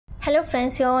Hello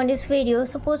friends, here on this video,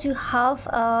 suppose you have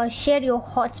share your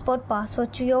hotspot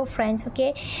password to your friends.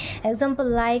 Okay, example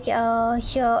like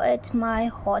here it's my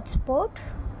hotspot.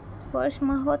 Where's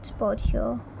my hotspot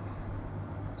here?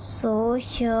 So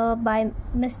here by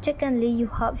mistakenly you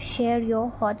have shared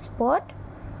your hotspot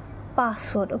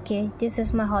password. Okay, this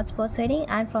is my hotspot setting,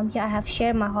 and from here I have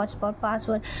shared my hotspot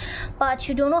password, but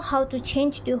you don't know how to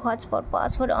change the hotspot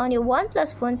password on your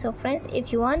OnePlus phone. So friends,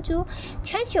 if you want to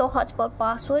change your hotspot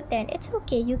password, then it's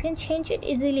okay, you can change it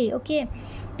easily. Okay,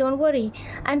 don't worry.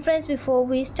 And friends, before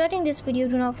we starting this video,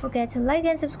 do not forget to like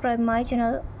and subscribe my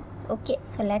channel. Okay,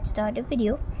 so let's start the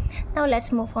video. Now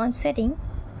let's move on setting.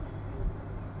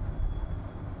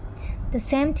 The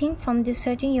same thing, from this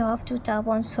setting you have to tap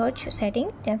on search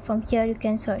setting, then from here you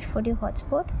can search for the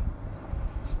hotspot.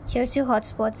 Here's your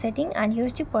hotspot setting and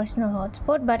here's the personal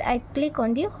hotspot, but I click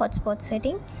on the hotspot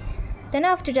setting. Then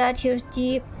after that, here's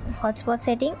the hotspot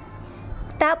setting.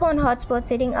 Tap on hotspot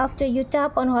setting. After you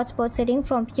tap on hotspot setting,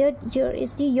 from here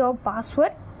is your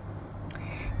password.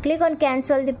 Click on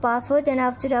cancel the password, and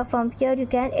after that from here you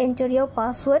can enter your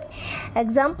password.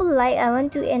 Example like I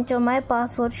want to enter my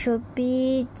password should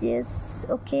be this.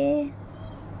 Okay,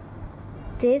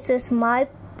 this is my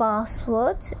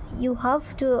password. You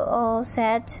have to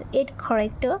set 8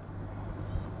 character,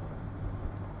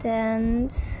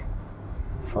 then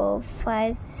 4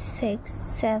 5 6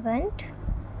 7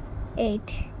 8.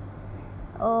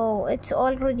 Oh, it's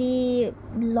already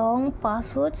long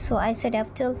password, so I set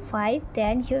after 5.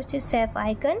 Then here's the save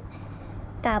icon.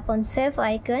 Tap on save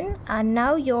icon, and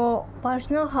now your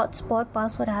personal hotspot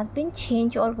password has been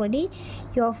changed already.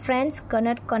 Your friends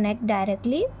cannot connect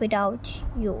directly without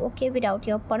you. Okay, without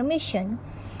your permission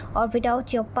or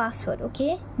without your password.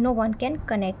 Okay, no one can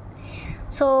connect.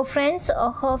 So friends, I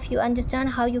hope you understand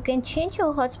how you can change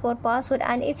your hotspot password,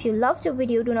 and if you love the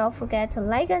video, do not forget to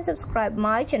like and subscribe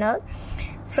my channel.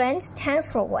 Friends,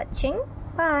 thanks for watching.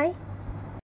 Bye.